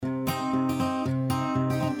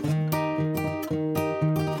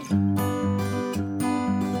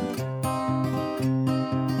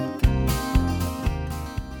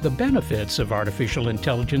The benefits of artificial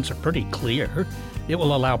intelligence are pretty clear. It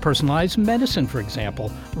will allow personalized medicine, for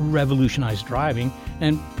example, revolutionize driving,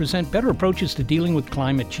 and present better approaches to dealing with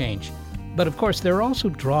climate change. But of course, there are also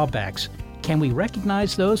drawbacks. Can we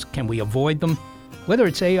recognize those? Can we avoid them? Whether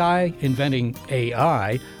it's AI inventing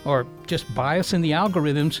AI or just bias in the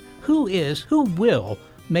algorithms, who will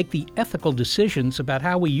make the ethical decisions about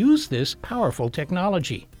how we use this powerful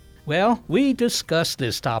technology? Well, we discussed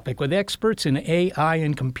this topic with experts in AI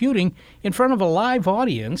and computing in front of a live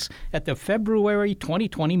audience at the February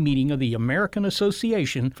 2020 meeting of the American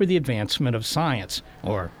Association for the Advancement of Science,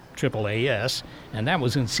 or AAAS, and that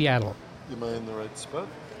was in Seattle. Am I in the right spot?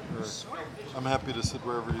 I'm happy to sit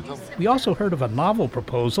wherever you tell me. We also heard of a novel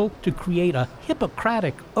proposal to create a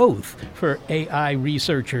Hippocratic oath for AI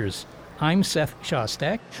researchers. I'm Seth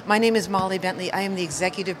Shostak. My name is Molly Bentley. I am the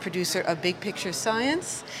executive producer of Big Picture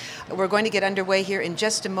Science. We're going to get underway here in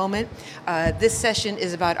just a moment. This session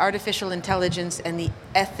is about artificial intelligence and the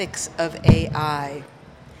ethics of AI.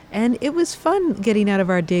 And it was fun getting out of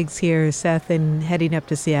our digs here, Seth, and heading up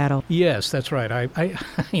to Seattle. Yes, that's right. I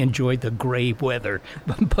enjoyed the gray weather,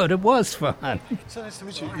 but it was fun. So nice to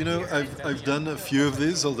meet you. You know, I've done a few of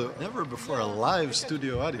these, although never before a live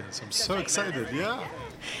studio audience. I'm so excited, yeah.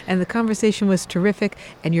 And the conversation was terrific,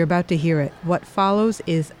 and you're about to hear it. What follows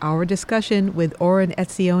is our discussion with Oren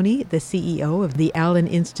Etzioni, the CEO of the Allen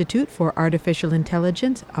Institute for Artificial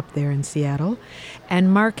Intelligence up there in Seattle,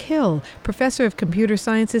 and Mark Hill, professor of computer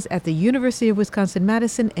sciences at the University of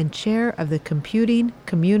Wisconsin-Madison and chair of the Computing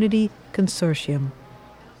Community Consortium.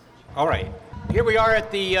 All right. Here we are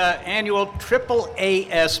at the annual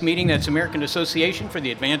AAAS meeting. That's American Association for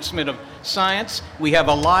the Advancement of Science. We have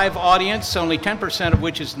a live audience, only 10% of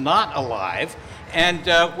which is not alive. And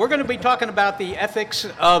we're going to be talking about the ethics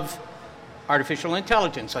of artificial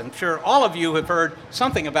intelligence. I'm sure all of you have heard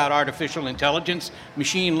something about artificial intelligence,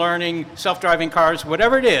 machine learning, self-driving cars,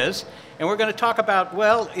 whatever it is. And we're going to talk about,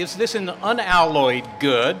 well, is this an unalloyed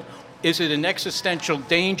good? Is it an existential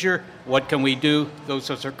danger? What can we do? Those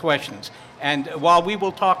are questions. And while we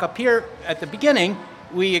will talk up here at the beginning,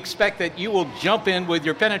 we expect that you will jump in with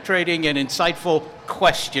your penetrating and insightful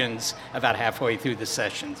questions about halfway through the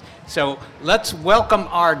sessions. So let's welcome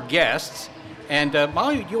our guests. And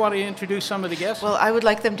Molly, you want to introduce some of the guests? Well, I would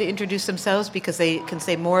like them to introduce themselves because they can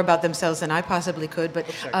say more about themselves than I possibly could. But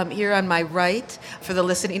here on my right, for the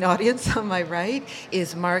listening audience, on my right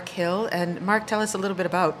is Mark Hill. And Mark, tell us a little bit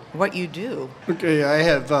about what you do. Okay, I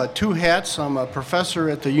have two hats. I'm a professor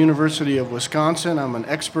at the University of Wisconsin. I'm an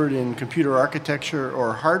expert in computer architecture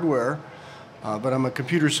or hardware, but I'm a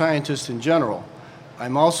computer scientist in general.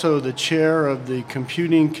 I'm also the chair of the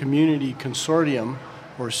Computing Community Consortium,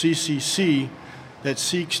 or CCC, that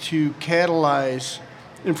seeks to catalyze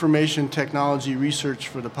information technology research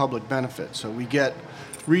for the public benefit. So we get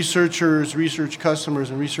researchers, research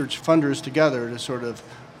customers, and research funders together to sort of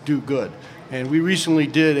do good. And we recently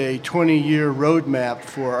did a 20-year roadmap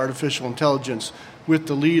for artificial intelligence with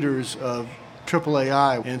the leaders of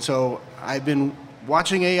AAAI. And so I've been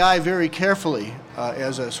watching AI very carefully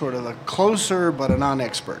as a sort of a closer but a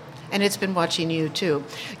non-expert. And it's been watching you, too.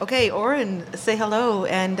 Okay, Oren, say hello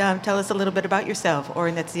and tell us a little bit about yourself.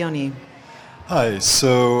 Oren Etzioni. Hi,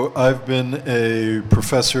 so I've been a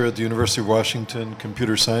professor at the University of Washington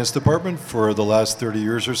Computer Science Department for the last 30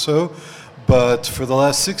 years or so. But for the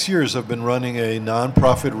last 6 years, I've been running a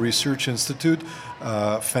nonprofit research institute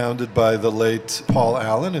founded by the late Paul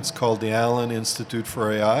Allen. It's called the Allen Institute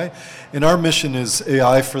for AI. And our mission is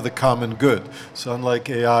AI for the common good. So unlike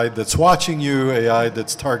AI that's watching you, AI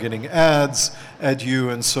that's targeting ads at you,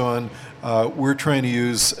 and so on, we're trying to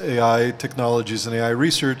use AI technologies and AI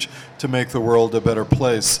research to make the world a better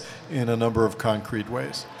place in a number of concrete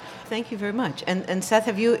ways. Thank you very much. And Seth,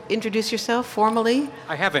 have you introduced yourself formally?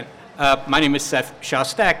 I haven't. My name is Seth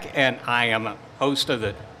Shostak, and I am a host of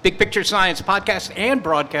the Big Picture Science podcast and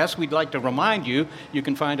broadcast. We'd like to remind you, you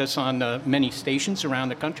can find us on many stations around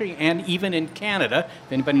the country and even in Canada,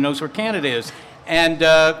 if anybody knows where Canada is. And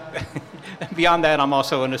beyond that, I'm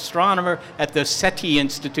also an astronomer at the SETI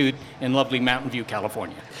Institute in lovely Mountain View,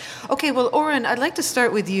 California. Okay, well, Oren, I'd like to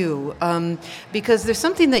start with you because there's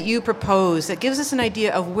something that you propose that gives us an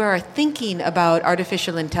idea of where our thinking about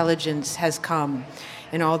artificial intelligence has come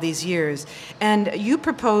in all these years. And you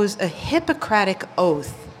propose a Hippocratic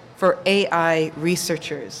oath for AI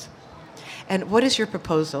researchers. And what is your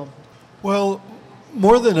proposal? Well,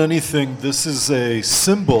 more than anything, this is a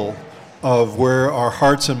symbol of where our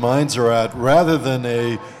hearts and minds are at rather than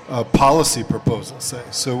a policy proposal, say.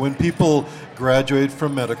 So when people graduate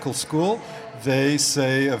from medical school, they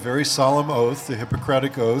say a very solemn oath, the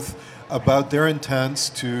Hippocratic Oath, about their intents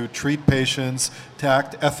to treat patients, to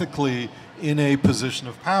act ethically in a position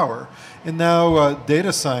of power. And now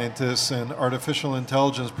data scientists and artificial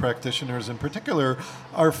intelligence practitioners in particular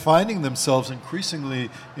are finding themselves increasingly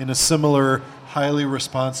in a similar, highly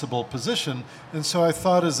responsible position. And so I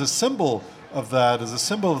thought as a symbol of that, as a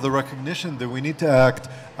symbol of the recognition that we need to act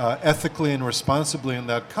ethically and responsibly in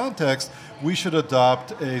that context, we should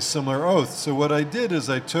adopt a similar oath. So what I did is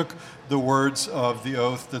I took the words of the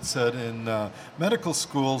oath that said in medical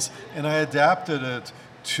schools and I adapted it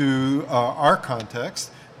to our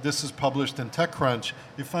context. This is published in TechCrunch.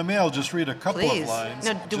 If I may, I'll just read a couple Please. of lines.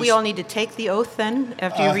 Now, do we all need to take the oath then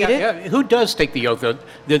after you read it? Yeah, who does take the oath?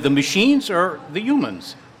 The machines or the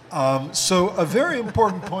humans? So a very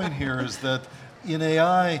important point here is that in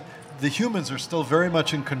AI, the humans are still very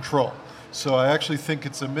much in control. So I actually think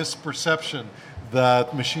it's a misperception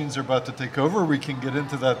that machines are about to take over. We can get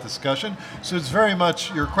into that discussion. So it's very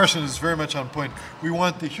much, your question is very much on point. We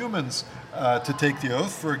want the humans to take the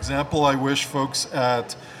oath. For example, I wish folks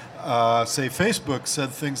at, say, Facebook said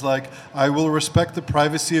things like, I will respect the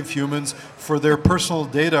privacy of humans for their personal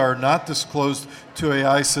data are not disclosed to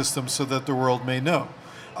AI systems so that the world may know.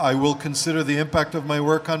 I will consider the impact of my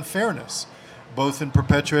work on fairness, both in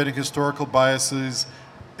perpetuating historical biases,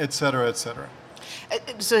 et cetera, et cetera.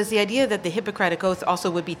 So is the idea that the Hippocratic Oath also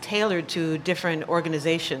would be tailored to different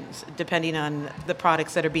organizations, depending on the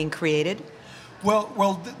products that are being created?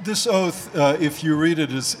 Well, this oath, if you read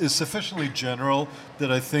it, is sufficiently general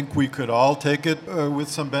that I think we could all take it with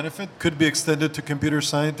some benefit. Could be extended to computer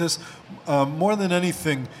scientists. More than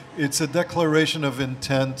anything, it's a declaration of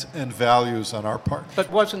intent and values on our part. But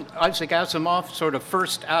wasn't Isaac Asimov sort of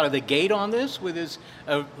first out of the gate on this with his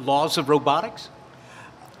laws of robotics?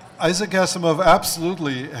 Isaac Asimov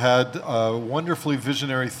absolutely had wonderfully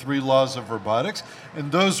visionary 3 laws of robotics,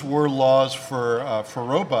 and those were laws for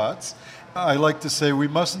robots. I like to say we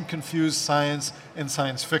mustn't confuse science and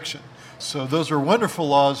science fiction. So those are wonderful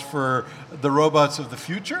laws for the robots of the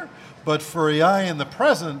future, but for AI in the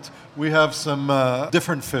present, we have some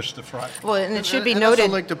different fish to fry. Well, and it should be I'd noted.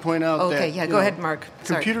 also like to point out that Okay, yeah, go ahead, Mark.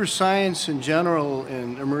 Sorry. computer science in general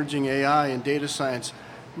and emerging AI and data science,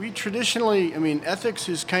 we traditionally, ethics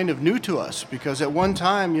is kind of new to us because at one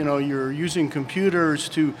time, you're using computers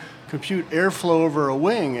to compute airflow over a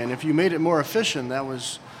wing, and if you made it more efficient, that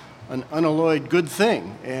was an unalloyed good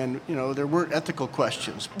thing. And, there weren't ethical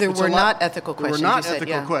questions. There were not ethical questions, There were not you said,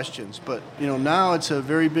 ethical yeah. questions, but, now it's a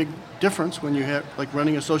very big difference when you have, like,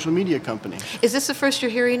 running a social media company. Is this the first you're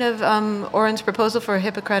hearing of Oren's proposal for a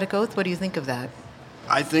Hippocratic Oath? What do you think of that?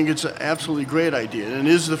 I think it's an absolutely great idea, and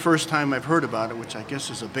it is the first time I've heard about it, which I guess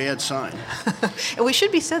is a bad sign. And we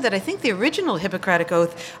should be said that I think the original Hippocratic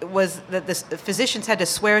Oath was that the physicians had to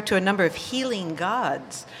swear to a number of healing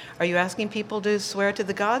gods. Are you asking people to swear to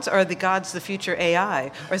the gods, or are the gods the future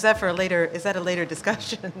AI? Or is that for a later? Is that a later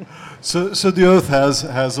discussion? So the oath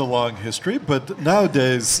has a long history, but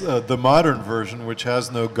nowadays the modern version, which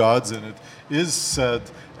has no gods in it, is said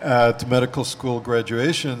at medical school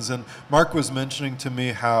graduations. And Mark was mentioning to me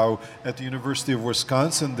how at the University of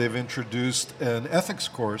Wisconsin they've introduced an ethics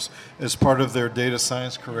course as part of their data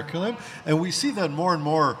science curriculum. And we see that more and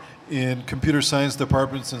more in computer science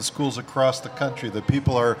departments and schools across the country, that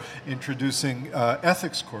people are introducing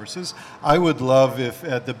ethics courses. I would love if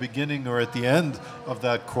at the beginning or at the end of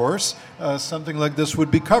that course, something like this would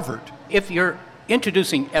be covered. If you're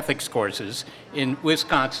introducing ethics courses in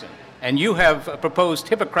Wisconsin, and you have a proposed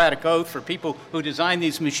Hippocratic Oath for people who design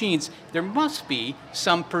these machines, there must be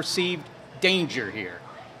some perceived danger here.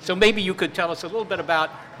 So maybe you could tell us a little bit about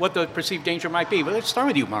what the perceived danger might be. But let's start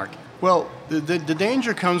with you, Mark. Well, the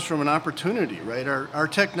danger comes from an opportunity, right? Our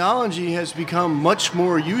technology has become much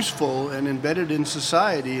more useful and embedded in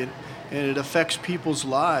society, and it affects people's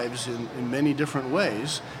lives in many different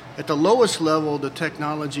ways. At the lowest level, the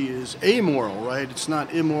technology is amoral, right? It's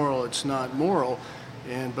not immoral, it's not moral.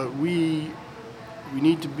 But we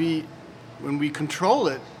need to be, when we control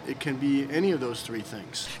it, it can be any of those 3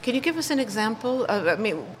 things. Can you give us an example?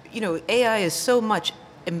 AI is so much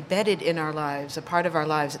embedded in our lives, a part of our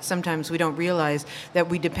lives, that sometimes we don't realize that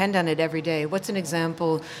we depend on it every day. What's an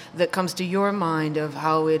example that comes to your mind of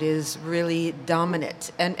how it is really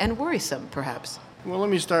dominant and worrisome, perhaps? Well, let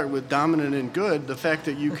me start with dominant and good. The fact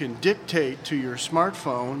that you can dictate to your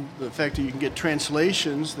smartphone, the fact that you can get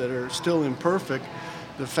translations that are still imperfect,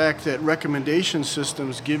 the fact that recommendation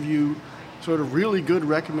systems give you sort of really good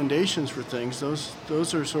recommendations for things,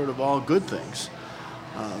 those are sort of all good things.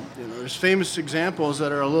 There's famous examples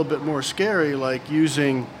that are a little bit more scary, like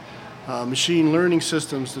using machine learning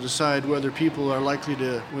systems to decide whether people are likely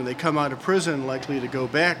to, when they come out of prison, likely to go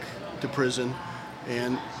back to prison.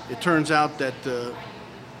 And it turns out that the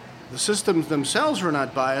systems themselves were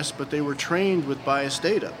not biased, but they were trained with biased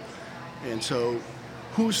data. And so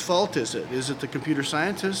whose fault is it? Is it the computer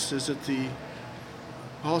scientists? Is it the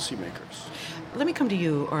policymakers? Let me come to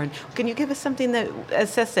you, Oren. Can you give us something that,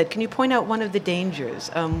 as Seth said, can you point out one of the dangers,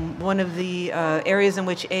 one of the areas in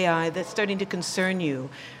which AI that's starting to concern you?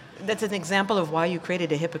 That's an example of why you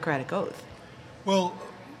created a Hippocratic Oath. Well,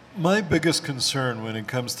 my biggest concern when it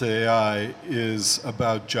comes to AI is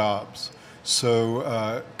about jobs.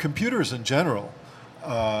 So computers in general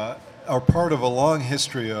are part of a long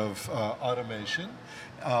history of automation.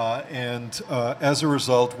 And as a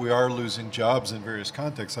result, we are losing jobs in various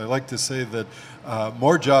contexts. I like to say that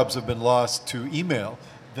more jobs have been lost to email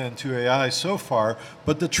than to AI so far.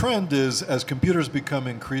 But the trend is, as computers become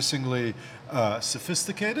increasingly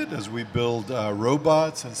sophisticated, as we build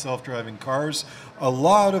robots and self-driving cars, a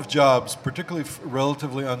lot of jobs, particularly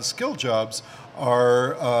relatively unskilled jobs,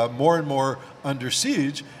 are more and more under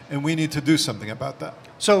siege, and we need to do something about that.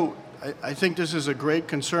 So I think this is a great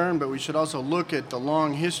concern, but we should also look at the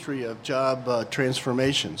long history of job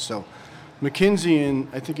transformation. So McKinsey in,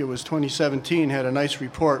 I think it was 2017, had a nice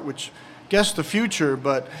report which guessed the future,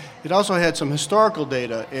 but it also had some historical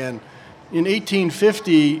data. And in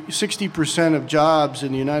 1850, 60% of jobs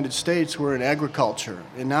in the United States were in agriculture,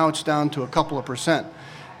 and now it's down to a couple of percent.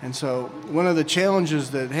 And so one of the challenges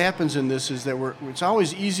that happens in this is that it's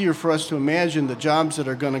always easier for us to imagine the jobs that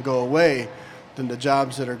are going to go away than the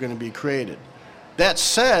jobs that are going to be created. That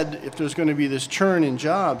said, if there's going to be this churn in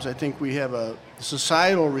jobs, I think we have a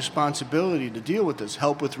societal responsibility to deal with this,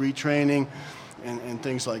 help with retraining and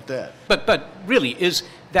things like that. But really, is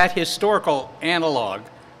that historical analog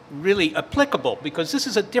really applicable? Because this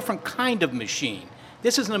is a different kind of machine.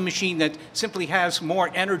 This isn't a machine that simply has more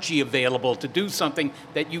energy available to do something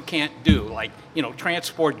that you can't do, like,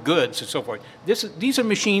 transport goods and so forth. These are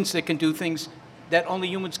machines that can do things that only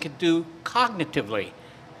humans can do cognitively.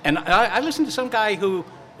 And I listened to some guy who,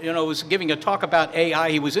 was giving a talk about AI.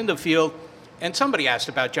 He was in the field, and somebody asked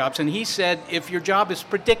about jobs, and he said, if your job is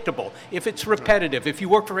predictable, if it's repetitive, if you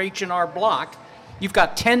work for H&R Block, you've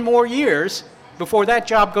got 10 more years before that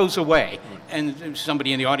job goes away. And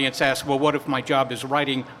somebody in the audience asked, well, what if my job is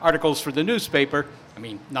writing articles for the newspaper? I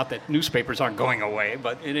mean, not that newspapers aren't going away,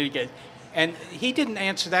 but in any case. And he didn't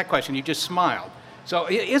answer that question. He just smiled. So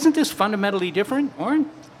isn't this fundamentally different, Oren?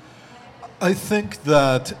 I think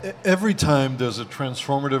that every time there's a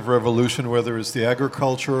transformative revolution, whether it's the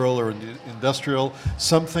agricultural or the industrial,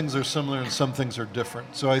 some things are similar and some things are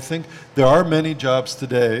different. So I think there are many jobs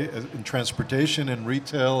today in transportation and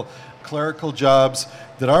retail, clerical jobs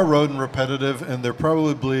that are rote and repetitive, and there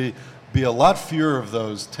probably be a lot fewer of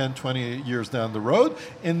those 10, 20 years down the road,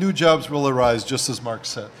 and new jobs will arise, just as Mark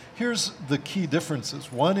said. Here's the key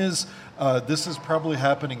differences. One is this is probably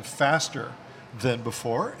happening faster than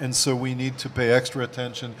before, and so we need to pay extra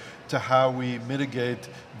attention to how we mitigate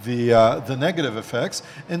the negative effects.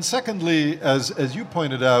 And secondly, as you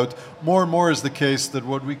pointed out, more and more is the case that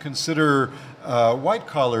what we consider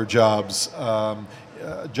white-collar jobs,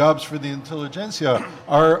 jobs for the intelligentsia,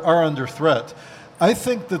 are under threat. I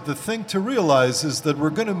think that the thing to realize is that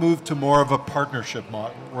we're going to move to more of a partnership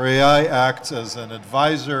model, where AI acts as an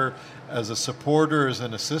advisor, as a supporter, as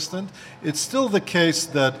an assistant. It's still the case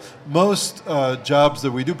that most jobs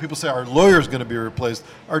that we do, people say, our lawyer's going to be replaced,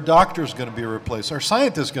 our doctor's going to be replaced, our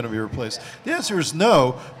scientist's going to be replaced. The answer is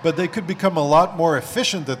no, but they could become a lot more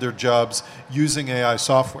efficient at their jobs using AI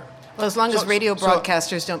software. Well, as long as radio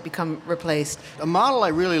broadcasters don't become replaced. A model I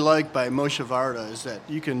really like by Moshe Varda is that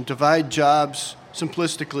you can divide jobs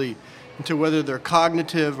simplistically into whether they're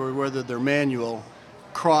cognitive or whether they're manual,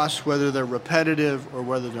 cross whether they're repetitive or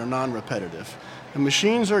whether they're non-repetitive. And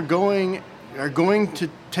machines are going to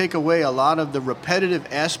take away a lot of the repetitive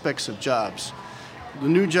aspects of jobs. The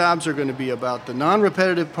new jobs are going to be about the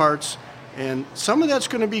non-repetitive parts, and some of that's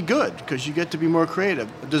going to be good because you get to be more creative.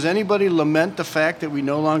 Does anybody lament the fact that we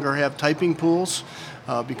no longer have typing pools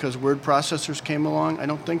because word processors came along? I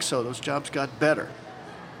don't think so. Those jobs got better.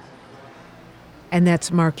 And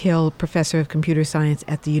that's Mark Hill, professor of computer science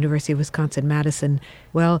at the University of Wisconsin-Madison.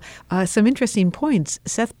 Well, some interesting points,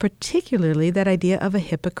 Seth, particularly that idea of a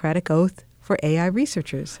Hippocratic Oath for AI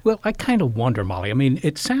researchers. Well, I kind of wonder, Molly. I mean,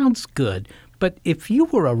 it sounds good, but if you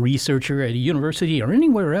were a researcher at a university or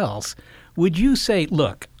anywhere else, would you say,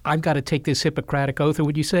 look, I've got to take this Hippocratic oath, or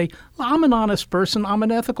would you say, well, I'm an honest person, I'm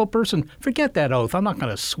an ethical person, forget that oath, I'm not going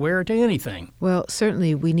to swear to anything? Well,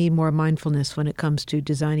 certainly we need more mindfulness when it comes to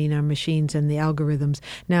designing our machines and the algorithms.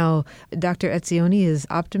 Now, Dr. Etzioni is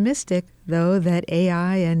optimistic, though, that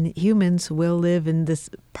AI and humans will live in this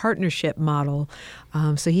partnership model,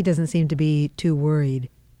 so he doesn't seem to be too worried.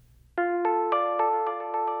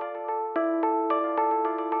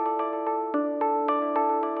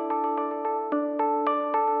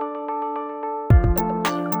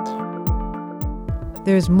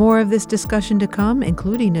 There's more of this discussion to come,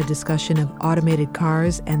 including a discussion of automated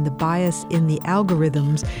cars and the bias in the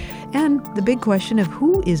algorithms, and the big question of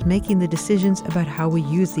who is making the decisions about how we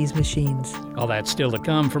use these machines. All that's still to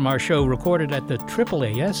come from our show recorded at the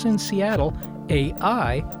AAAS in Seattle,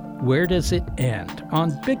 AI, Where Does It End?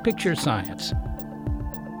 On Big Picture Science.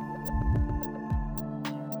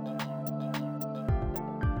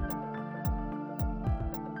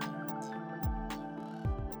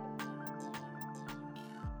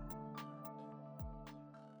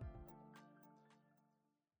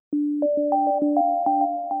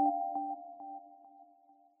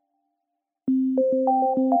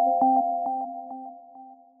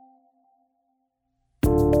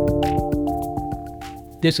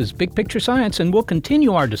 This is Big Picture Science, and we'll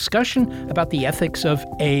continue our discussion about the ethics of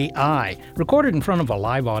AI, recorded in front of a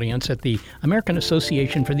live audience at the American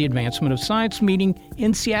Association for the Advancement of Science meeting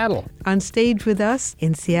in Seattle. On stage with us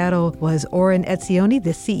in Seattle was Oren Etzioni,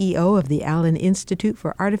 the CEO of the Allen Institute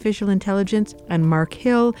for Artificial Intelligence, and Mark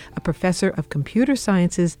Hill, a professor of computer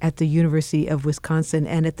sciences at the University of Wisconsin.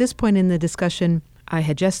 And at this point in the discussion, I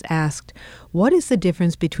had just asked, what is the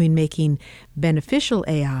difference between making beneficial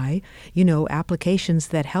AI, applications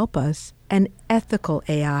that help us, and ethical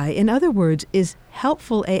AI? In other words, is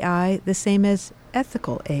helpful AI the same as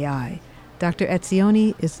ethical AI? Dr.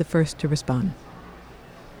 Etzioni is the first to respond.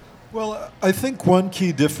 Well, I think one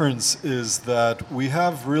key difference is that we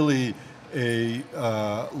have really a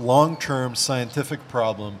long-term scientific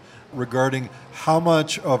problem regarding how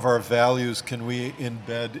much of our values can we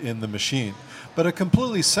embed in the machine. But a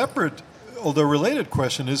completely separate, although related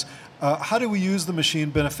question is, how do we use the machine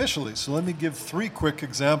beneficially? So let me give 3 quick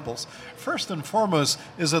examples. First and foremost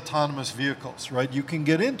is autonomous vehicles, right? You can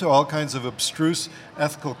get into all kinds of abstruse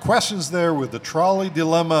ethical questions there with the trolley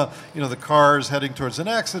dilemma. The car is heading towards an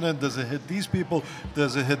accident. Does it hit these people?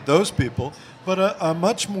 Does it hit those people? But a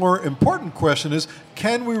much more important question is,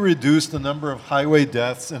 can we reduce the number of highway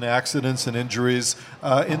deaths and accidents and injuries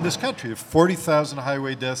in this country? 40,000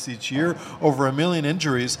 highway deaths each year, over 1 million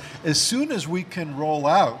injuries. As soon as we can roll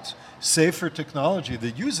out safer technology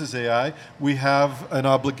that uses AI, we have an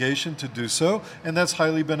obligation to do so, and that's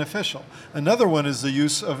highly beneficial. Another one is the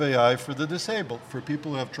use of AI for the disabled, for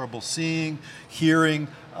people who have trouble seeing, hearing,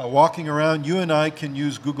 walking around. You and I can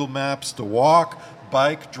use Google Maps to walk,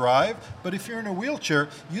 bike, drive, but if you're in a wheelchair,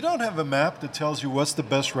 you don't have a map that tells you what's the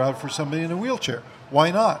best route for somebody in a wheelchair. Why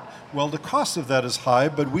not? Well, the cost of that is high,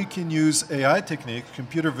 but we can use AI techniques,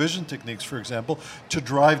 computer vision techniques, for example, to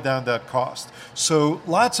drive down that cost. So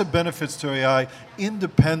lots of benefits to AI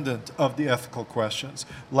independent of the ethical questions.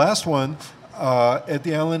 Last one, at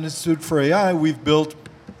the Allen Institute for AI, we've built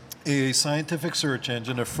a scientific search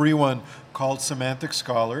engine, a free one called Semantic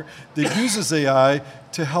Scholar, that uses AI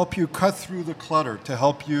to help you cut through the clutter, to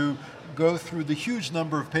help you go through the huge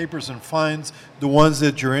number of papers and find the ones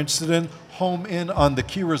that you're interested in, home in on the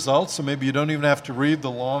key results, so maybe you don't even have to read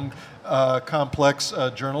the long, complex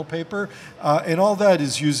journal paper, and all that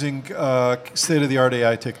is using state-of-the-art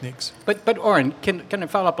AI techniques. But Oren, can I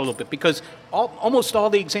follow up a little bit? Because almost all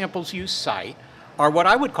the examples you cite are what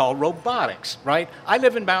I would call robotics, right? I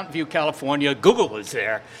live in Mountain View, California. Google is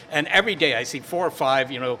there, and every day I see 4 or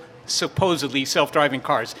 5, supposedly self-driving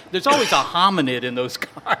cars. There's always a hominid in those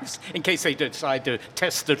cars in case they decide to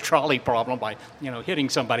test the trolley problem by, hitting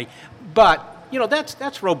somebody. But,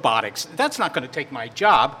 that's robotics. That's not going to take my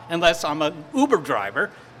job unless I'm an Uber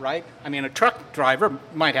driver, right? I mean, a truck driver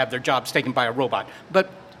might have their jobs taken by a robot. But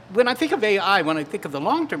when I think of AI, when I think of the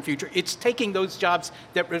long-term future, it's taking those jobs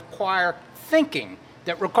that require thinking,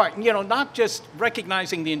 that require, not just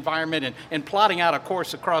recognizing the environment and plotting out a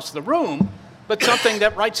course across the room, but something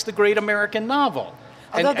that writes the great American novel.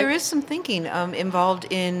 Although there is some thinking involved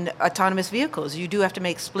in autonomous vehicles. You do have to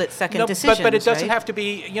make split-second decisions, but it doesn't right? have to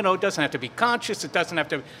be, it doesn't have to be conscious. It doesn't have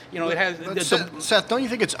to, it has... Seth, don't you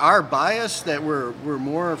think it's our bias that we're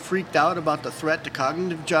more freaked out about the threat to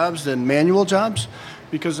cognitive jobs than manual jobs?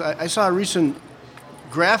 Because I saw a recent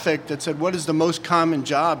graphic that said, what is the most common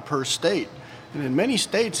job per state? And in many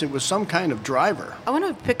states, it was some kind of driver. I want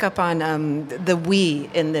to pick up on the we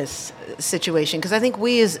in this situation, because I think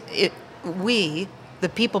we the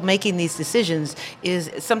people making these decisions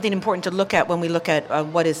is something important to look at when we look at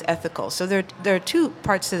what is ethical. So there are two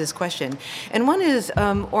parts to this question. And one is,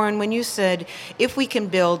 Oren, when you said, if we can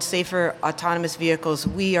build safer autonomous vehicles,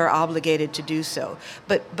 we are obligated to do so.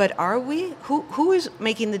 But are we? Who is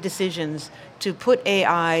making the decisions to put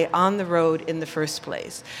AI on the road in the first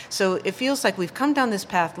place? So it feels like we've come down this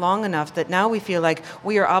path long enough that now we feel like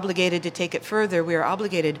we are obligated to take it further, we are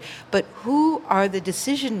obligated. But who are the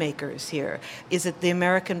decision makers here? Is it the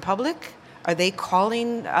American public? Are they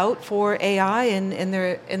calling out for AI in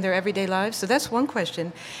their everyday lives? So that's one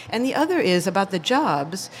question. And the other is about the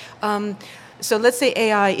jobs. So let's say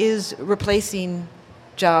AI is replacing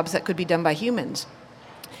jobs that could be done by humans.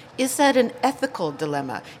 Is that an ethical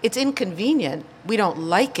dilemma? It's inconvenient. We don't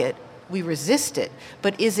like it. We resist it.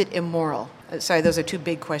 But is it immoral? Sorry, those are two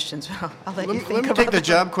big questions. I'll let you think about Let me take the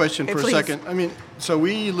job question for a please. second. I mean, so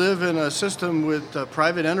we live in a system with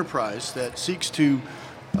private enterprise that seeks to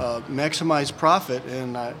maximize profit,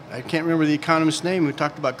 and I can't remember the economist's name who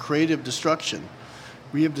talked about creative destruction.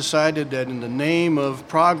 We have decided that in the name of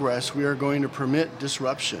progress, we are going to permit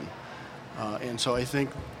disruption. And so I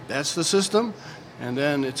think that's the system. And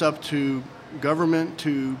then it's up to government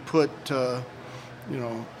to put,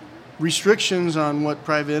 restrictions on what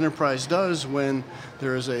private enterprise does when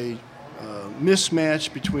there is a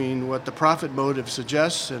mismatch between what the profit motive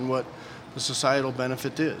suggests and what the societal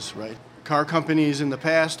benefit is, right? Car companies in the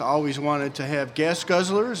past always wanted to have gas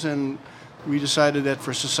guzzlers, and we decided that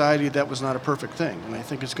for society that was not a perfect thing. And I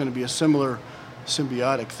think it's going to be a similar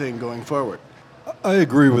symbiotic thing going forward. I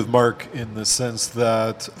agree with Mark in the sense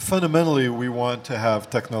that fundamentally we want to have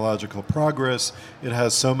technological progress. It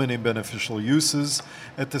has so many beneficial uses.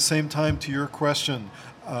 At the same time, to your question,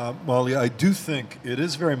 Molly, I do think it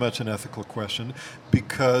is very much an ethical question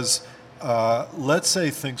because let's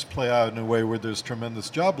say things play out in a way where there's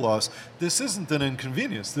tremendous job loss. This isn't an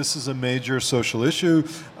inconvenience. This is a major social issue.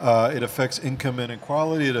 It affects income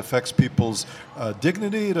inequality. It affects people's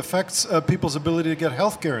dignity. It affects people's ability to get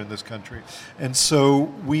health care in this country. And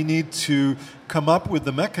so we need to come up with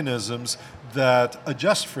the mechanisms that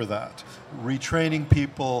adjust for that. Retraining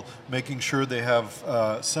people, making sure they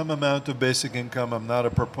have some amount of basic income. I'm not a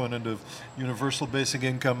proponent of universal basic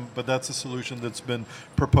income, but that's a solution that's been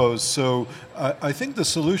proposed. So I think the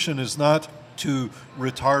solution is not to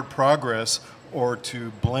retard progress or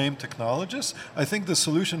to blame technologists. I think the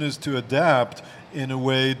solution is to adapt in a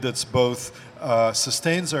way that's both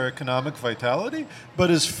sustains our economic vitality, but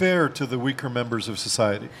is fair to the weaker members of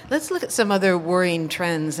society. Let's look at some other worrying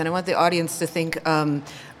trends, and I want the audience to think,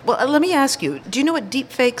 let me ask you, do you know what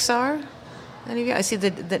deepfakes are? Any of you? I see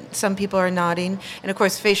that some people are nodding. And of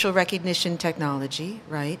course, facial recognition technology,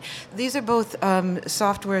 right? These are both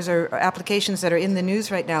softwares or applications that are in the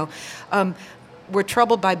news right now. We're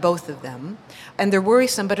troubled by both of them, and they're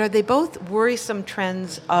worrisome, but are they both worrisome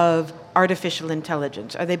trends of artificial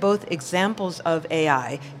intelligence? Are they both examples of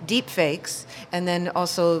AI, deep fakes, and then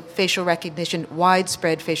also facial recognition,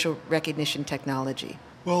 widespread facial recognition technology?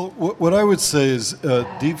 Well, what I would say is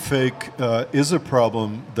deepfake is a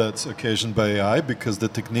problem that's occasioned by AI because the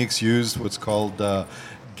techniques used, what's called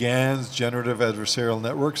GANs, generative adversarial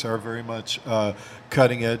networks, are very much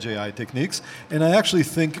cutting-edge AI techniques. And I actually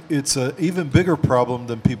think it's an even bigger problem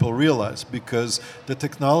than people realize because the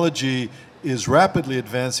technology is rapidly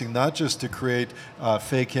advancing not just to create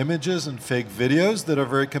fake images and fake videos that are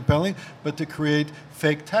very compelling, but to create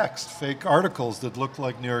fake text, fake articles that look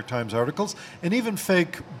like New York Times articles, and even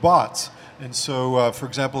fake bots. And so, for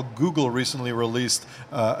example, Google recently released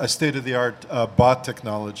a state-of-the-art bot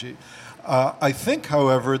technology. I think,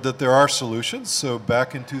 however, that there are solutions. So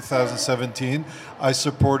back in 2017, I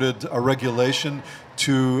supported a regulation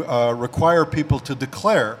to require people to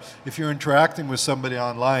declare if you're interacting with somebody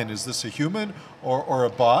online, is this a human or a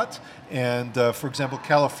bot? And for example,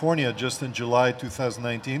 California, just in July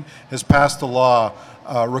 2019, has passed a law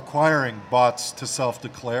requiring bots to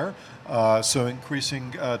self-declare. So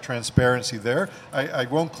increasing transparency there. I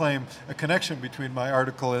won't claim a connection between my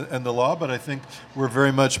article and the law, but I think we're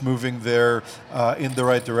very much moving there in the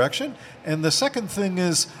right direction. And the second thing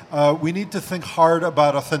is we need to think hard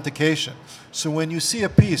about authentication. So when you see a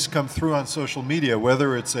piece come through on social media,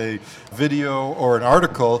 whether it's a video or an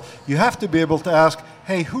article, you have to be able to ask,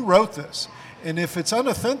 hey, who wrote this? And if it's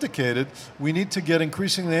unauthenticated, we need to get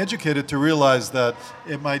increasingly educated to realize that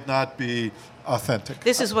it might not be authentic.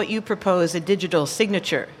 This is what you propose, a digital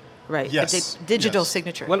signature, right? Yes. A digital Yes.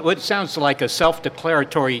 signature. Well, it sounds like a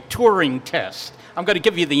self-declaratory Turing test. I'm going to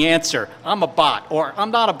give you the answer. I'm a bot, or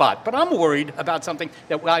I'm not a bot. But I'm worried about something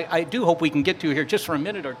that I do hope we can get to here just for a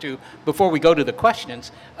minute or two before we go to the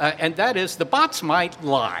questions, and that is the bots might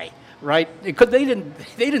lie. right? Because they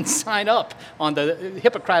didn't sign up on the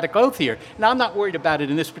Hippocratic Oath here. Now, I'm not worried about it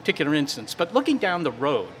in this particular instance, but looking down the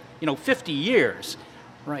road, 50 years,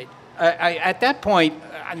 right? At that point,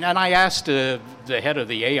 and I asked the head of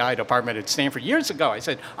the AI department at Stanford years ago, I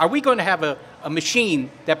said, are we going to have a machine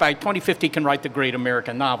that by 2050 can write the great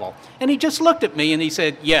American novel? And he just looked at me and he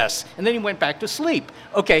said, yes. And then he went back to sleep.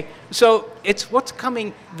 Okay, so it's what's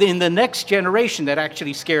coming in the next generation that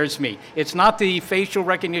actually scares me. It's not the facial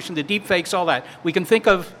recognition, the deep fakes, all that. We can think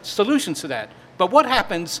of solutions to that. But what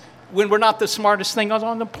happens when we're not the smartest thing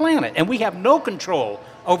on the planet and we have no control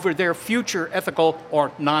over their future ethical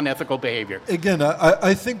or non-ethical behavior? Again,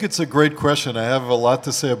 I think it's a great question. I have a lot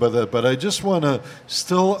to say about that, but I just want to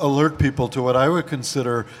still alert people to what I would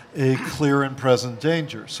consider a clear and present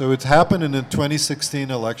danger. So it's happened in the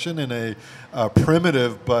 2016 election in a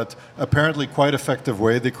primitive but apparently quite effective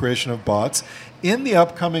way, the creation of bots. In the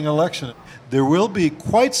upcoming election, there will be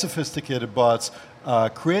quite sophisticated bots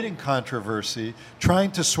creating controversy,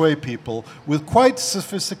 trying to sway people with quite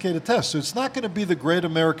sophisticated tests. So it's not going to be the great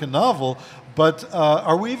American novel, but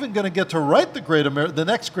are we even going to get to write the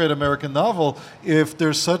next great American novel if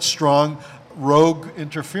there's such strong rogue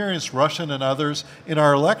interference, Russian and others, in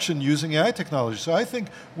our election using AI technology? So I think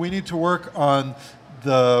we need to work on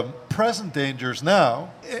the present dangers now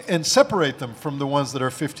and separate them from the ones that are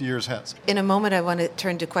 50 years hence. In a moment, I want to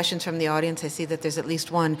turn to questions from the audience. I see that there's at least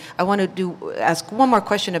one. I want to ask one more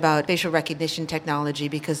question about facial recognition technology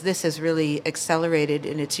because this has really accelerated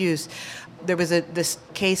in its use. There was this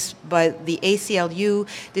case by the ACLU.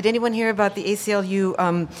 Did anyone hear about the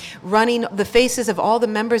ACLU running the faces of all the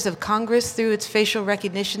members of Congress through its facial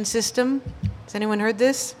recognition system? Has anyone heard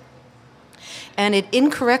this? And it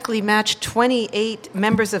incorrectly matched 28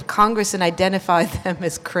 members of Congress and identified them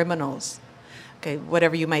as criminals. Okay,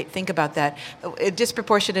 whatever you might think about that.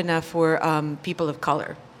 Disproportionate enough for people of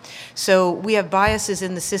color. So we have biases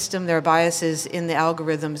in the system, there are biases in the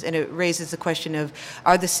algorithms, and it raises the question of,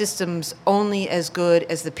 are the systems only as good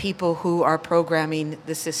as the people who are programming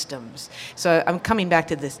the systems? So I'm coming back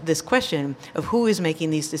to this question of who is making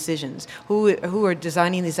these decisions, who are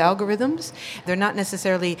designing these algorithms. They're not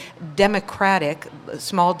necessarily democratic,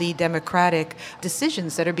 small d democratic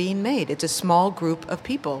decisions that are being made. It's a small group of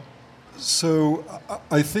people. So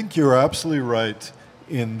I think you're absolutely right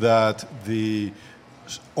in that the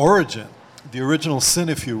origin, the original sin,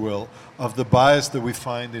 if you will, of the bias that we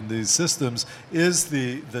find in these systems is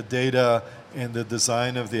the data and the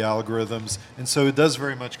design of the algorithms. And so it does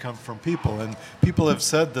very much come from people. And people have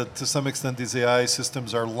said that to some extent these AI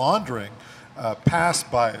systems are laundering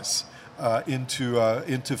past bias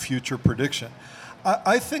into future prediction.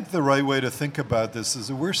 I think the right way to think about this is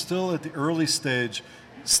that we're still at the early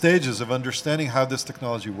stages of understanding how this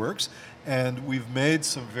technology works, and we've made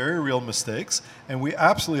some very real mistakes, and we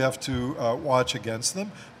absolutely have to watch against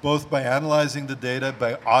them, both by analyzing the data,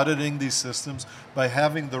 by auditing these systems, by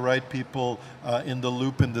having the right people in the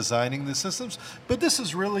loop in designing the systems. But this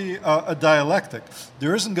is really a dialectic.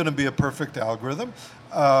 There isn't going to be a perfect algorithm.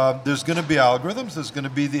 There's going to be algorithms, there's going to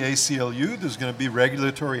be the ACLU, there's going to be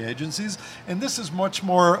regulatory agencies, and this is much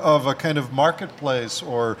more of a kind of marketplace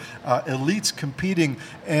or elites competing,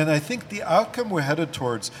 and I think the outcome we're headed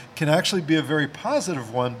towards can actually be a very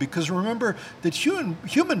positive one, because remember that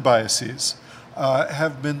human biases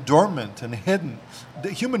have been dormant and hidden.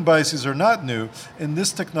 The human biases are not new, and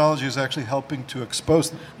this technology is actually helping to expose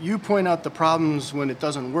them. You point out the problems when it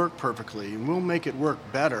doesn't work perfectly, and we'll make it work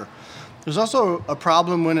better. There's also a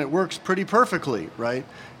problem when it works pretty perfectly, right?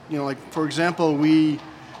 Like, for example,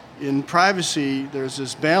 in privacy, there's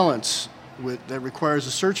this balance that requires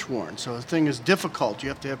a search warrant. So if a thing is difficult, you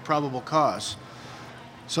have to have probable cause.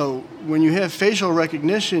 So when you have facial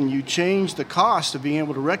recognition, you change the cost of being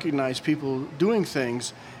able to recognize people doing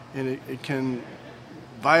things, and it can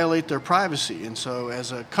violate their privacy. And so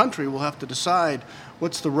as a country, we'll have to decide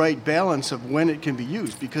what's the right balance of when it can be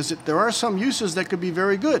used, because there are some uses that could be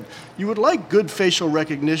very good. You would like good facial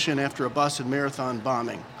recognition after a Boston Marathon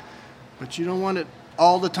bombing, but you don't want it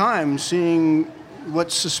all the time seeing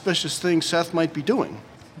what suspicious thing Seth might be doing.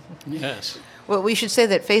 Yes. Well, we should say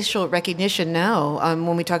that facial recognition now,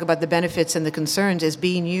 when we talk about the benefits and the concerns, is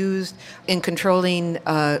being used in controlling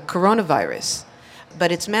coronavirus,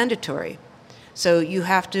 but it's mandatory. So you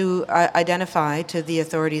have to identify to the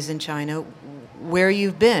authorities in China where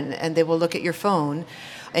you've been, and they will look at your phone,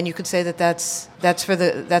 and you could say that that's for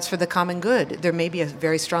the common good. There may be a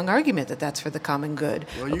very strong argument that that's for the common good.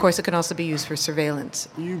 Well, of course, it can also be used for surveillance.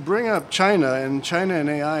 You bring up China and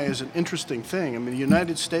AI is an interesting thing. I mean, the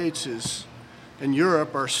United States and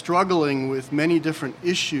Europe are struggling with many different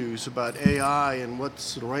issues about AI and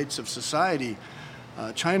what's the rights of society.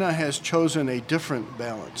 China has chosen a different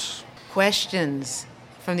balance. Questions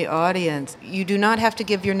from the audience. You do not have to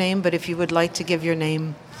give your name, but if you would like to give your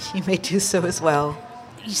name, you may do so as well.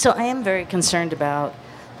 So I am very concerned about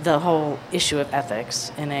the whole issue of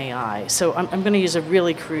ethics in AI. So I'm going to use a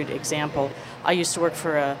really crude example. I used to work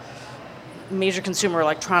for a major consumer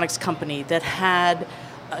electronics company that had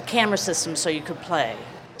a camera system so you could play.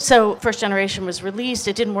 So first generation was released.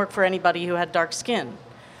 It didn't work for anybody who had dark skin.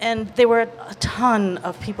 And there were a ton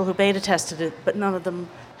of people who beta tested it, but none of them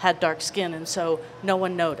had dark skin, and so no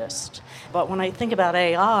one noticed. But when I think about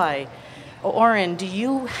AI, Oren, do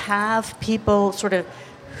you have people sort of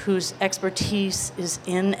whose expertise is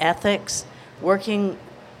in ethics working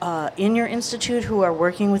in your institute who are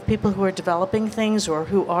working with people who are developing things or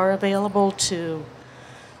who are available to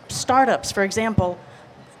startups, for example?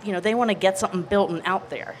 You know, they want to get something built and out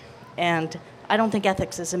there. And I don't think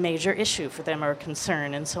ethics is a major issue for them or a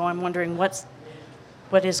concern. And so I'm wondering what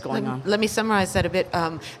is going on. Let me summarize that a bit.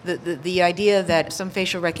 The idea that some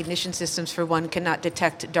facial recognition systems, for one, cannot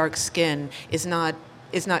detect dark skin is not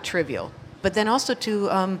trivial. But then also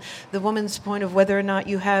to the woman's point of whether or not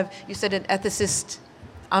you said an ethicist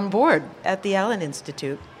on board at the Allen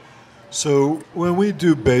Institute. So when we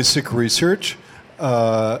do basic research,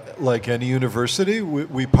 like any university,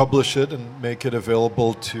 we publish it and make it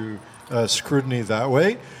available to scrutiny that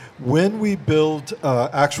way. When we build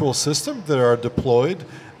actual systems that are deployed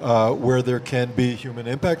where there can be human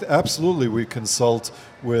impact, absolutely we consult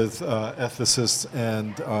with ethicists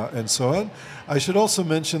and so on. I should also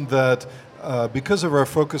mention that because of our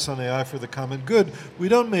focus on AI for the common good, we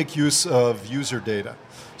don't make use of user data.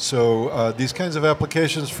 So these kinds of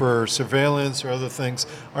applications for surveillance or other things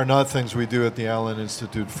are not things we do at the Allen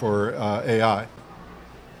Institute for AI.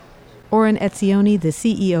 Oren Etzioni, the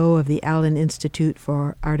CEO of the Allen Institute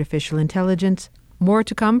for Artificial Intelligence. More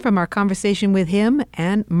to come from our conversation with him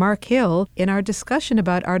and Mark Hill in our discussion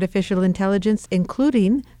about artificial intelligence,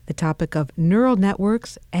 including the topic of neural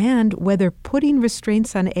networks and whether putting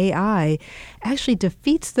restraints on AI actually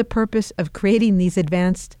defeats the purpose of creating these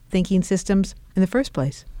advanced thinking systems in the first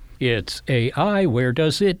place. It's AI, Where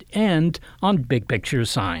Does It End? On Big Picture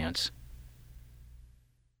Science.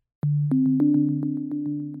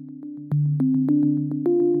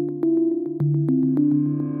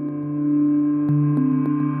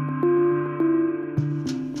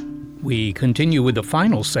 We continue with the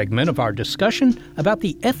final segment of our discussion about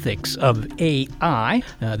the ethics of AI.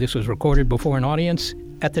 This was recorded before an audience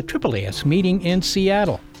at the AAAS meeting in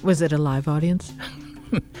Seattle. Was it a live audience?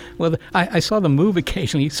 Well, I saw them move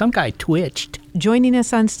occasionally. Some guy twitched. Joining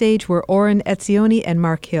us on stage were Oren Etzioni and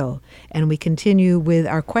Mark Hill, and we continue with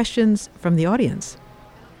our questions from the audience.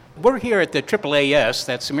 We're here at the AAAS,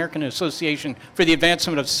 that's American Association for the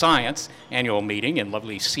Advancement of Science, annual meeting in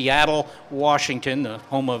lovely Seattle, Washington, the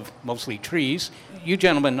home of mostly trees. You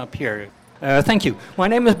gentlemen up here. Thank you. My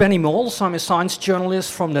name is Benny Mols. I'm a science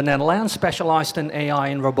journalist from the Netherlands, specialized in AI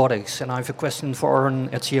and robotics, and I have a question for Oren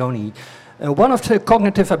Etzioni. One of the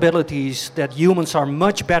cognitive abilities that humans are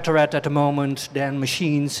much better at the moment than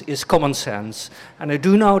machines is common sense. And I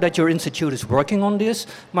do know that your institute is working on this.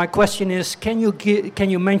 My question is, can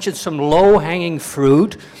you mention some low-hanging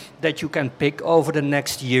fruit that you can pick over the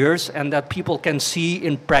next years and that people can see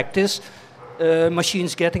in practice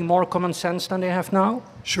machines getting more common sense than they have now?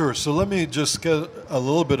 Sure. So let me just get a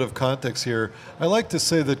little bit of context here. I like to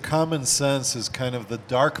say that common sense is kind of the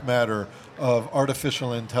dark matter of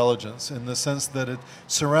artificial intelligence, in the sense that it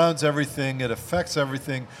surrounds everything, it affects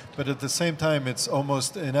everything, but at the same time it's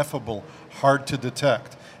almost ineffable, hard to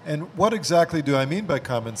detect. And what exactly do I mean by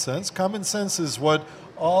common sense? Common sense is what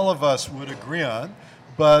all of us would agree on,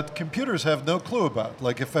 but computers have no clue about.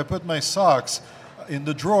 Like if I put my socks in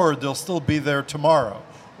the drawer, they'll still be there tomorrow.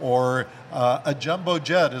 Or a jumbo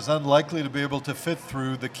jet is unlikely to be able to fit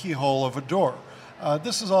through the keyhole of a door.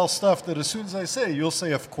 This is all stuff that as soon as I say, you'll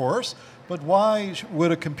say, of course, but why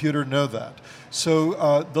would a computer know that?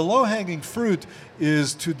 So the low-hanging fruit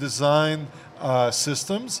is to design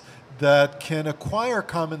systems that can acquire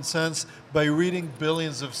common sense by reading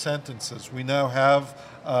billions of sentences. We now have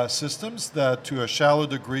systems that, to a shallow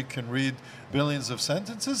degree, can read billions of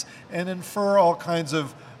sentences and infer all kinds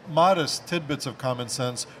of modest tidbits of common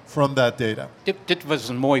sense from that data. Dit was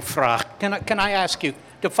een mooie vraag. Can I ask you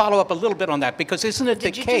to follow up a little bit on that? Because isn't it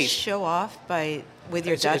the Did you case... just show off with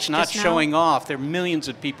your Dutch It's not just now? showing off. There are millions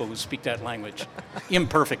of people who speak that language.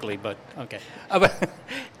 Imperfectly, but okay.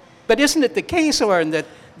 But isn't it the case, Oren, that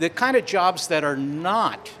the kind of jobs that are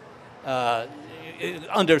not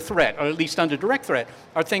under threat, or at least under direct threat,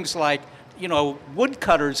 are things like,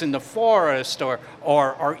 woodcutters in the forest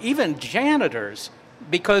or even janitors?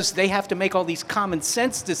 because they have to make all these common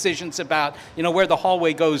sense decisions about, where the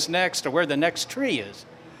hallway goes next or where the next tree is.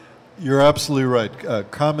 You're absolutely right.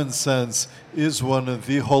 Common sense is one of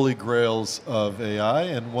the holy grails of AI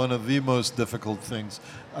and one of the most difficult things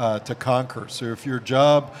to conquer. So if your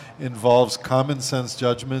job involves common sense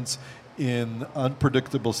judgments in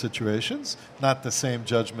unpredictable situations, not the same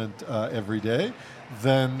judgment every day,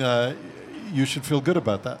 then you should feel good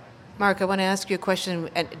about that. Mark, I want to ask you a question.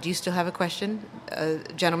 And do you still have a question?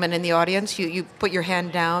 Gentlemen in the audience, you put your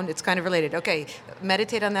hand down. It's kind of related. Okay,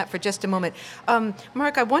 meditate on that for just a moment.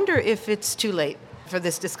 Mark, I wonder if it's too late for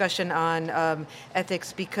this discussion on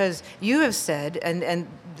ethics, because you have said, and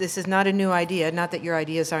this is not a new idea, not that your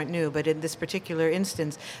ideas aren't new, but in this particular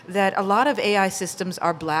instance, that a lot of AI systems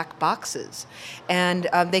are black boxes, and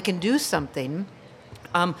they can do something,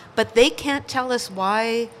 but they can't tell us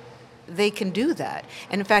why they can do that.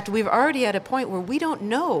 And in fact, we're already at a point where we don't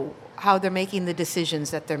know how they're making the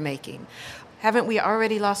decisions that they're making. Haven't we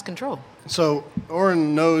already lost control? So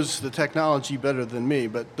Oren knows the technology better than me,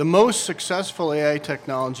 but the most successful AI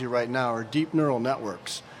technology right now are deep neural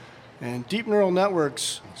networks. And deep neural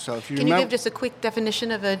networks, so if you Can you give just a quick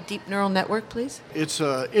definition of a deep neural network, please? It's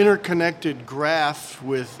an interconnected graph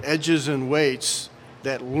with edges and weights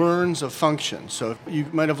that learns a function. So you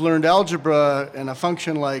might have learned algebra, and a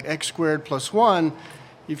function like x squared plus 1,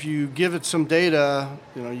 if you give it some data,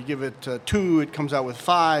 you give it 2, it comes out with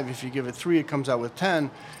 5. If you give it 3, it comes out with 10.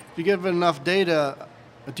 If you give it enough data,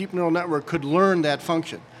 a deep neural network could learn that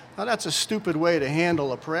function. Now that's a stupid way to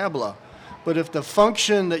handle a parabola, but if the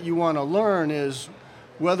function that you want to learn is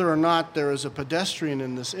whether or not there is a pedestrian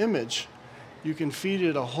in this image, you can feed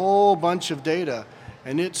it a whole bunch of data,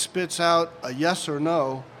 and it spits out a yes or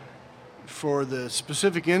no for the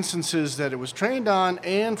specific instances that it was trained on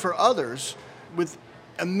and for others with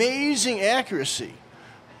amazing accuracy.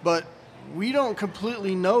 But we don't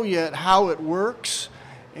completely know yet how it works,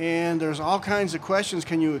 and there's all kinds of questions.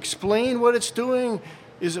 Can you explain what it's doing?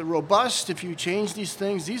 Is it robust if you change these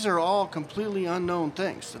things? These are all completely unknown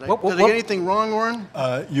things. Did I get anything wrong, Warren?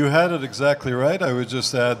 You had it exactly right. I would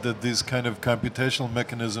just add that these kind of computational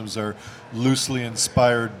mechanisms are loosely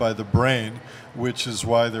inspired by the brain, which is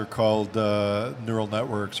why they're called neural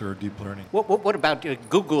networks or deep learning. What about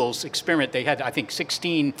Google's experiment? They had, I think,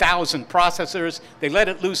 16,000 processors. They let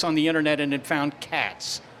it loose on the internet and it found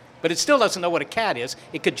cats. But it still doesn't know what a cat is.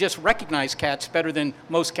 It could just recognize cats better than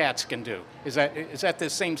most cats can do. Is that the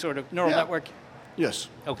same sort of neural network? Yes.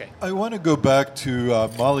 Okay. I want to go back to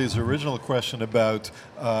Molly's original question about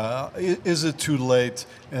is it too late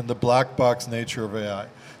and the black box nature of AI.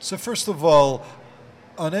 So first of all,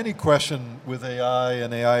 on any question with AI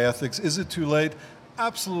and AI ethics, is it too late?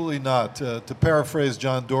 Absolutely not. To paraphrase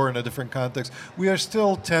John Doerr in a different context, we are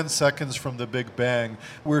still 10 seconds from the Big Bang.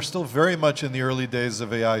 We're still very much in the early days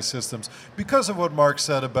of AI systems because of what Mark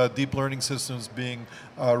said about deep learning systems being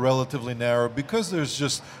relatively narrow, because there's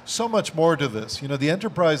just so much more to this. The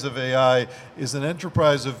enterprise of AI is an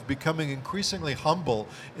enterprise of becoming increasingly humble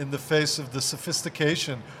in the face of the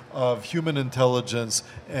sophistication of human intelligence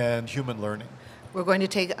and human learning. We're going to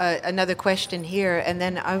take another question here, and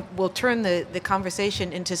then I will turn the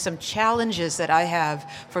conversation into some challenges that I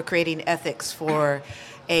have for creating ethics for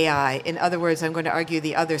AI. In other words, I'm going to argue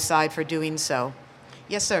the other side for doing so.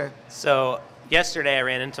 Yes, sir. So yesterday I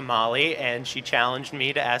ran into Molly, and she challenged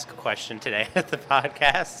me to ask a question today at the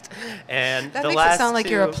podcast. And that makes it sound like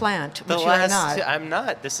you're a plant, which you are not. I'm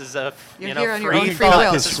not. This is a You're here on your free own free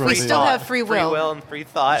thought. will. We still have free will. Free will and free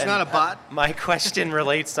thought. It's not a bot. My question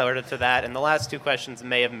relates sort of to that, and the last two questions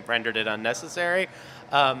may have rendered it unnecessary.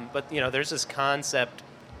 But there's this concept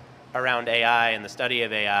around AI and the study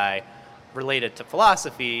of AI related to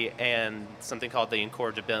philosophy and something called the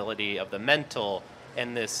incorrigibility of the mental,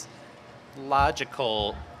 and this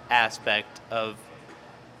logical aspect of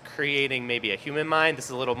creating maybe a human mind. This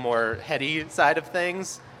is a little more heady side of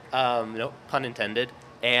things, no pun intended.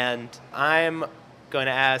 And I'm going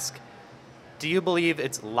to ask, do you believe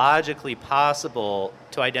it's logically possible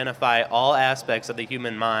to identify all aspects of the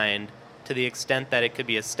human mind to the extent that it could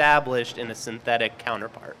be established in a synthetic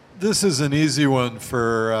counterpart? This is an easy one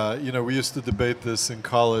for, we used to debate this in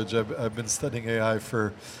college. I've been studying AI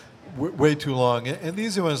for way too long. And the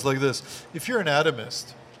easy one is like this. If you're an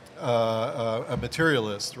atomist, a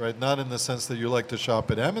materialist, right? Not in the sense that you like to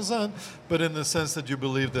shop at Amazon, but in the sense that you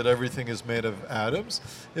believe that everything is made of atoms.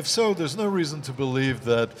 If so, there's no reason to believe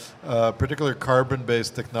that particular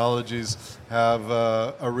carbon-based technologies have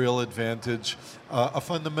a real advantage, a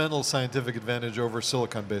fundamental scientific advantage over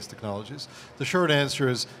silicon-based technologies. The short answer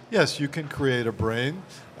is yes, you can create a brain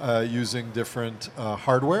using different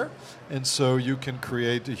hardware, and so you can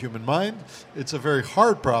create a human mind. It's a very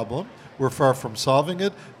hard problem. We're far from solving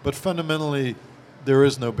it, but fundamentally, there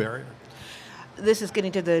is no barrier. This is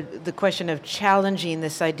getting to the question of challenging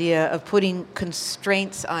this idea of putting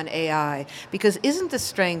constraints on AI, because isn't the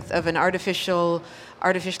strength of an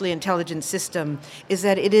artificially intelligent system is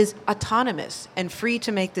that it is autonomous and free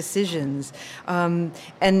to make decisions, and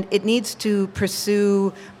it needs to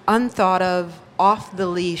pursue unthought of,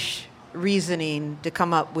 off-the-leash reasoning to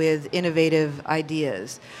come up with innovative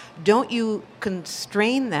ideas. Don't you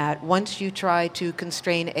constrain that once you try to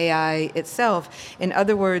constrain AI itself? In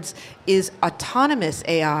other words, is autonomous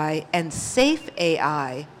AI and safe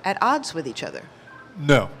AI at odds with each other?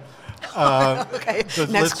 No. Okay,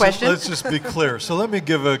 next question. Let's just be clear. So let me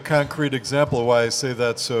give a concrete example of why I say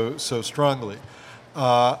that so strongly.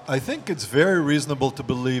 I think it's very reasonable to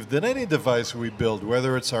believe that any device we build,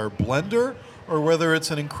 whether it's our blender or whether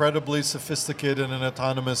it's an incredibly sophisticated and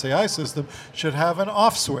autonomous AI system, should have an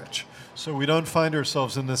off switch. So we don't find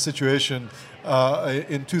ourselves in the situation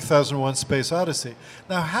in 2001 Space Odyssey.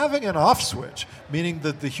 Now, having an off switch, meaning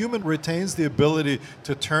that the human retains the ability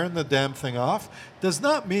to turn the damn thing off, does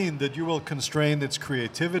not mean that you will constrain its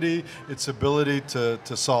creativity, its ability to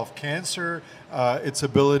solve cancer, its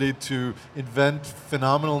ability to invent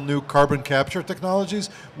phenomenal new carbon capture technologies.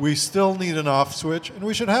 We still need an off switch, and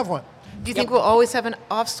we should have one. Do you think we'll always have an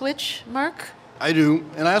off switch, Mark? I do,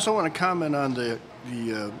 and I also want to comment on the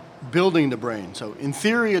building the brain. So in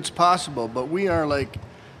theory, it's possible, but we are like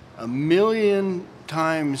 1 million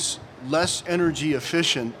times less energy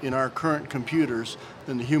efficient in our current computers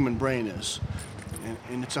than the human brain is.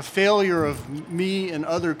 And it's a failure of me and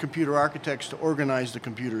other computer architects to organize the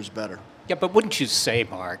computers better. Yeah, but wouldn't you say,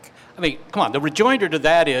 Mark? I mean, come on, the rejoinder to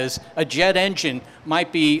that is a jet engine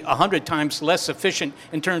might be 100 times less efficient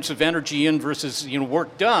in terms of energy in versus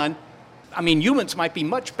work done. I mean, humans might be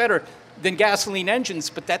much better than gasoline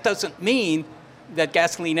engines, but that doesn't mean that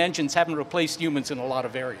gasoline engines haven't replaced humans in a lot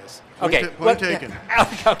of areas. Point taken.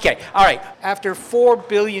 Okay, all right. After 4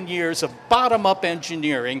 billion years of bottom-up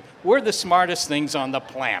engineering, we're the smartest things on the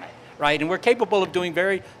planet, right? And we're capable of doing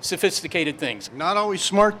very sophisticated things. Not always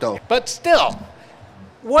smart, though. But still,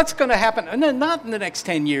 what's going to happen? And then not in the next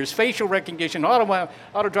 10 years. Facial recognition,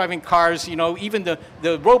 auto-driving cars, even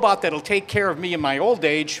the robot that'll take care of me in my old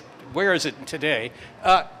age, where is it today?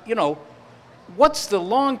 What's the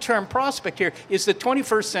long-term prospect here? Is the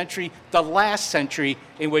 21st century the last century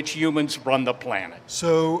in which humans run the planet?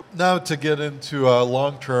 So now to get into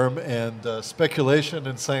long-term and speculation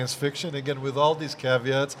and science fiction, again, with all these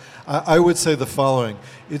caveats, I would say the following.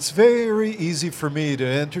 It's very easy for me to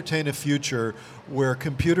entertain a future where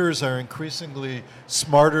computers are increasingly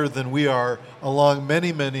smarter than we are along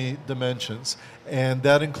many, many dimensions. And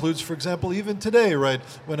that includes, for example, even today, right?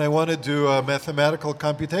 When I want to do a mathematical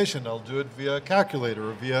computation, I'll do it via a calculator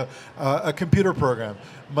or via a computer program.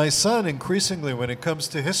 My son, increasingly, when it comes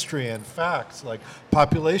to history and facts, like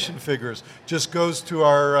population figures, just goes to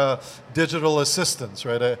our digital assistants,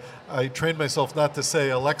 right? I trained myself not to say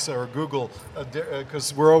Alexa or Google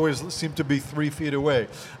because we're always seem to be 3 feet away.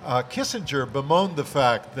 Kissinger bemoaned the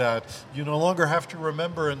fact that you no longer have to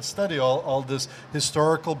remember and study all this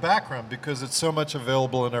historical background because it's so much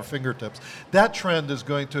available in our fingertips. That trend is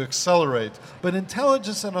going to accelerate. But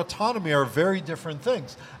intelligence and autonomy are very different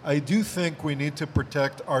things. I do think we need to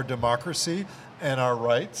protect our democracy and our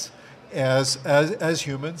rights as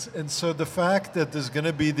humans. And so the fact that there's going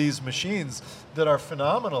to be these machines that are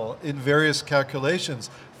phenomenal in various calculations,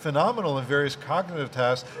 phenomenal in various cognitive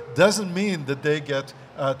tasks, doesn't mean that they get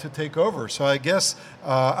to take over. So I guess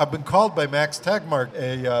I've been called by Max Tegmark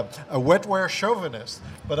a wetware chauvinist.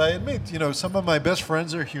 But I admit, some of my best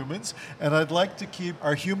friends are humans, and I'd like to keep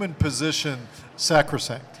our human position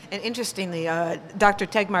sacrosanct. And interestingly, Dr.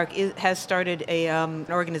 Tegmark has started an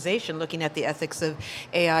organization looking at the ethics of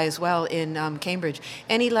AI as well in Cambridge.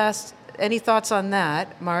 Any thoughts on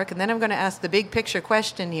that, Mark? And then I'm going to ask the big picture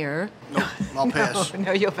question here. No, I'll pass.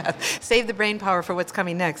 No, you'll pass. Save the brain power for what's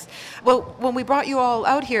coming next. Well, when we brought you all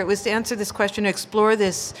out here, it was to answer this question, to explore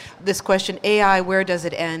this question, AI, where does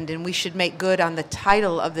it end? And we should make good on the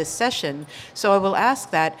title of this session. So I will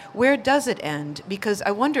ask that, where does it end? Because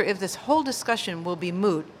I wonder if this whole discussion will be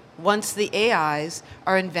moot once the AIs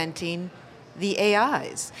are inventing the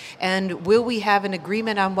AIs? And will we have an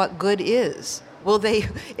agreement on what good is? Will they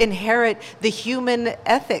inherit the human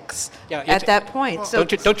ethics at that point? So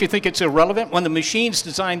don't you think it's irrelevant? When the machines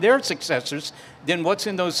design their successors, then what's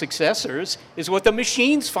in those successors is what the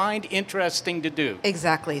machines find interesting to do.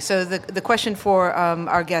 Exactly. So the question for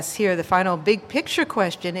our guests here, the final big picture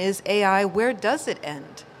question is AI, where does it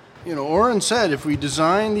end? You know, Oren said if we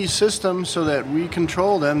design these systems so that we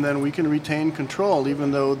control them, then we can retain control, even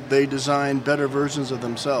though they design better versions of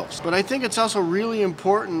themselves. But I think it's also really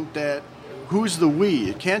important that who's the we?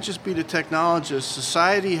 It can't just be the technologists.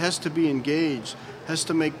 Society has to be engaged, has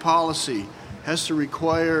to make policy, has to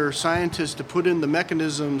require scientists to put in the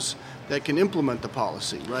mechanisms that can implement the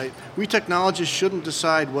policy, right? We technologists shouldn't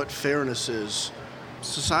decide what fairness is.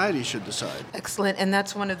 Society should decide. Excellent. And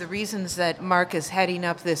that's one of the reasons that Mark is heading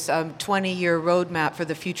up this 20-year roadmap for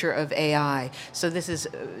the future of AI. So this is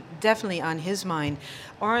definitely on his mind.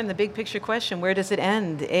 Oren, the big picture question, where does it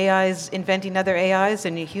end? AI's inventing other AIs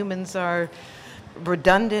and humans are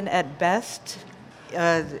redundant at best,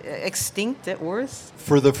 extinct at worst?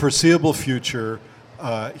 For the foreseeable future,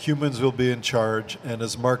 humans will be in charge, and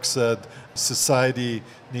as Mark said, society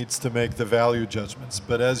needs to make the value judgments.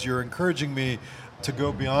 But as you're encouraging me to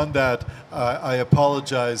go beyond that, I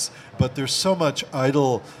apologize, but there's so much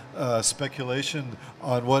idle speculation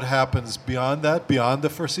on what happens beyond that, beyond the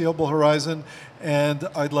foreseeable horizon. And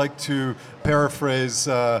I'd like to paraphrase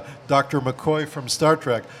Dr. McCoy from Star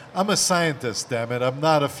Trek. I'm a scientist, damn it. I'm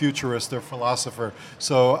not a futurist or philosopher.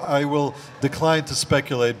 So I will decline to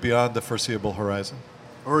speculate beyond the foreseeable horizon.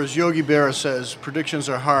 Or as Yogi Berra says, predictions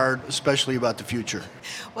are hard, especially about the future.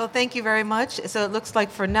 Well, thank you very much. So it looks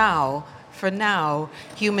like for now,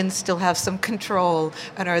 humans still have some control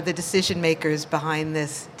and are the decision makers behind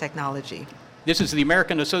this technology. This is the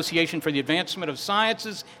American Association for the Advancement of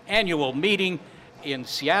Science's annual meeting in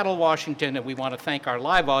Seattle, Washington, and we want to thank our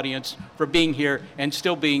live audience for being here and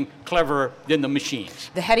still being cleverer than the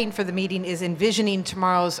machines. The heading for the meeting is Envisioning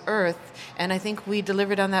Tomorrow's Earth, and I think we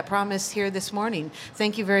delivered on that promise here this morning.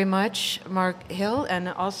 Thank you very much, Mark Hill, and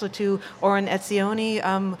also to Oren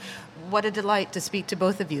Etzioni. What a delight to speak to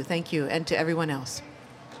both of you. Thank you, and to everyone else.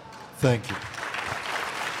 Thank you.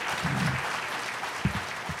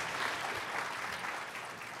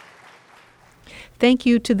 Thank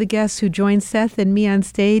you to the guests who joined Seth and me on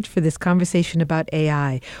stage for this conversation about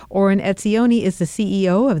AI. Oren Etzioni is the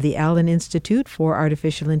CEO of the Allen Institute for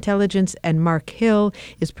Artificial Intelligence, and Mark Hill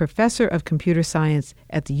is professor of computer science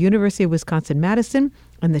at the University of Wisconsin-Madison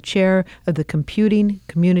and the chair of the Computing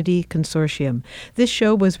Community Consortium. This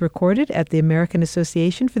show was recorded at the American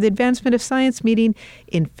Association for the Advancement of Science meeting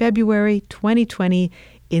in February 2020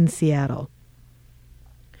 in Seattle.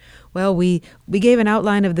 Well, we gave an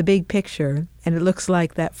outline of the big picture, and it looks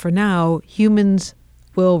like that for now, humans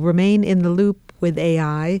will remain in the loop with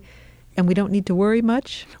AI, and we don't need to worry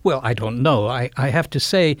much? Well, I don't know. I have to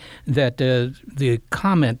say that the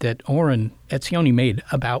comment that Oren Etzioni made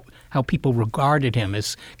about how people regarded him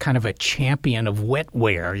as kind of a champion of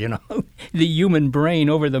wetware, the human brain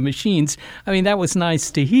over the machines. I mean, that was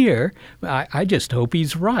nice to hear. I just hope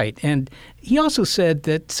he's right. And he also said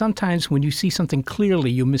that sometimes when you see something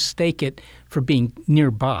clearly, you mistake it for being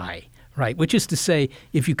nearby, right? Which is to say,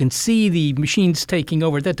 if you can see the machines taking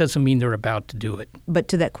over, that doesn't mean they're about to do it. But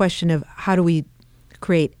to that question of how do we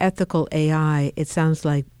create ethical AI, it sounds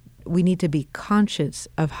like we need to be conscious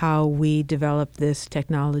of how we develop this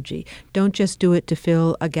technology. Don't just do it to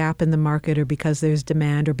fill a gap in the market or because there's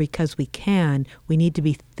demand or because we can. We need to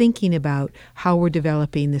be thinking about how we're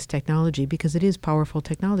developing this technology because it is powerful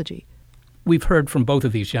technology. We've heard from both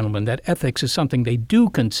of these gentlemen that ethics is something they do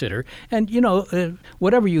consider. And,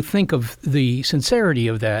 whatever you think of the sincerity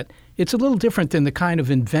of that, it's a little different than the kind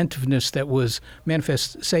of inventiveness that was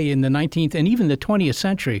manifest, say, in the 19th and even the 20th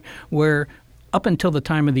century, where up until the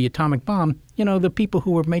time of the atomic bomb, the people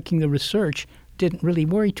who were making the research didn't really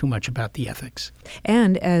worry too much about the ethics.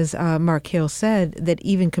 And as Mark Hill said, that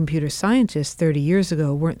even computer scientists 30 years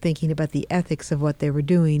ago weren't thinking about the ethics of what they were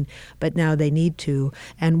doing, but now they need to.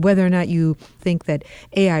 And whether or not you think that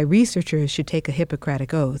AI researchers should take a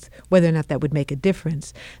Hippocratic oath, whether or not that would make a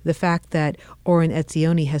difference, the fact that Oren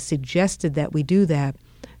Etzioni has suggested that we do that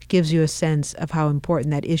gives you a sense of how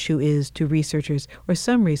important that issue is to researchers, or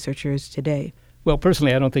some researchers today. Well,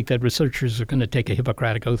 personally, I don't think that researchers are going to take a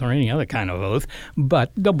Hippocratic oath or any other kind of oath,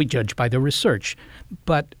 but they'll be judged by their research.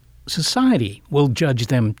 But society will judge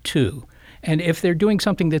them too. And if they're doing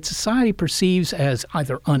something that society perceives as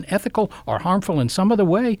either unethical or harmful in some other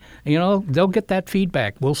way, they'll get that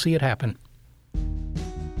feedback. We'll see it happen.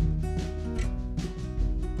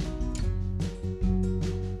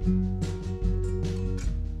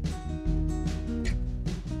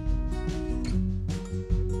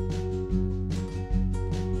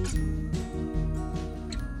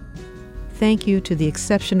 thank you to the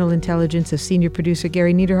exceptional intelligence of senior producer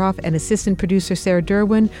Gary Niederhoff and assistant producer Sarah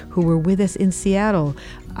Derwin, who were with us in Seattle.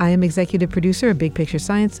 I am executive producer of Big Picture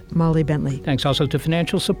Science, Molly Bentley. Thanks also to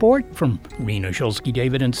financial support from Rena Shulsky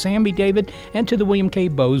David and Sammy David, and to the William K.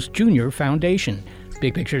 Bowes Jr. Foundation.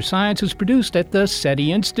 Big Picture Science is produced at the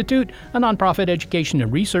SETI Institute, a nonprofit education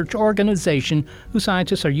and research organization whose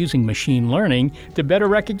scientists are using machine learning to better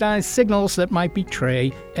recognize signals that might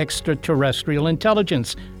betray extraterrestrial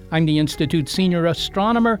intelligence. I'm the Institute's senior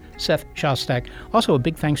astronomer, Seth Shostak. Also, a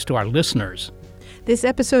big thanks to our listeners. This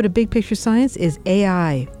episode of Big Picture Science is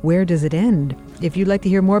AI. Where does it end? If you'd like to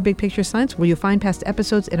hear more Big Picture Science, well, you'll find past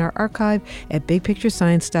episodes in our archive at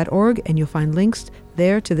bigpicturescience.org, and you'll find links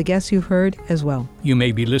there to the guests you've heard as well. You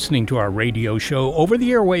may be listening to our radio show over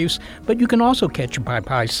the airwaves, but you can also catch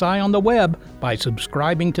PyPy-Sci on the web by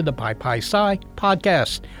subscribing to the PyPy-Sci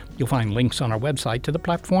podcast. You'll find links on our website to the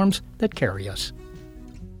platforms that carry us.